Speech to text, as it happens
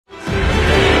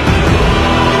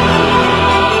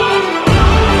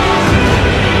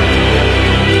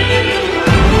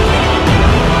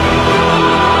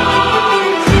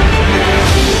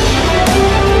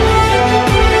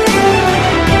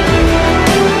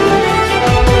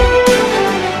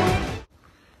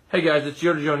Hey guys, it's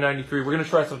dojo93. We're going to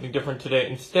try something different today.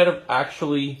 Instead of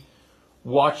actually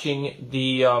watching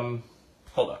the,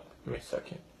 hold up, give me a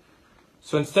second.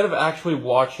 So instead of actually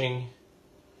watching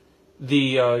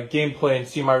the gameplay and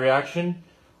see my reaction,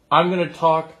 I'm going to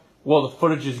talk while the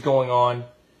footage is going on,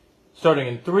 starting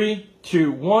in 3, 2,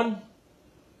 1.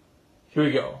 Here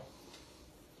we go.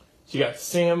 So you got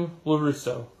Sam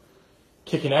larusso,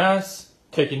 kicking ass,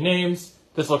 taking names.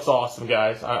 This looks awesome,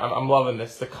 guys. I'm loving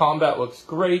this. The combat looks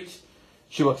great.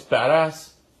 She looks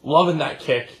badass. Loving that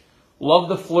kick. Love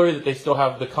the flurry that they still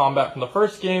have the combat from the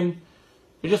first game.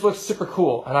 It just looks super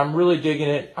cool, and I'm really digging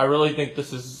it. I really think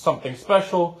this is something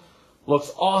special.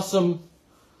 Looks awesome.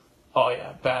 Oh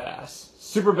yeah, badass.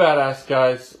 Super badass,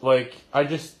 guys. Like,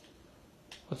 let's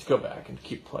go back and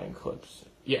keep playing clips.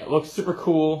 Yeah, it looks super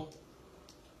cool.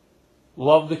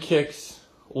 Love the kicks.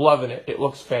 Loving it. It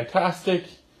looks fantastic.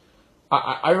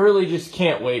 I really just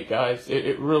can't wait, guys.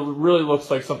 It really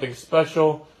looks like something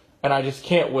special, and I just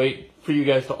can't wait for you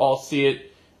guys to all see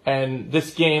it. And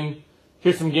this game,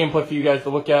 here's some gameplay for you guys to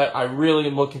look at. I really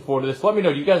am looking forward to this. Let me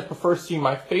know, do you guys prefer seeing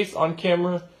my face on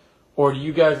camera, or do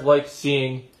you guys like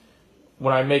seeing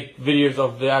when I make videos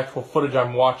of the actual footage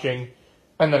I'm watching,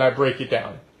 and then I break it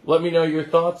down? Let me know your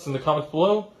thoughts in the comments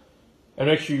below, and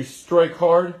make sure you strike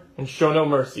hard and show no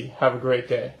mercy. Have a great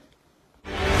day.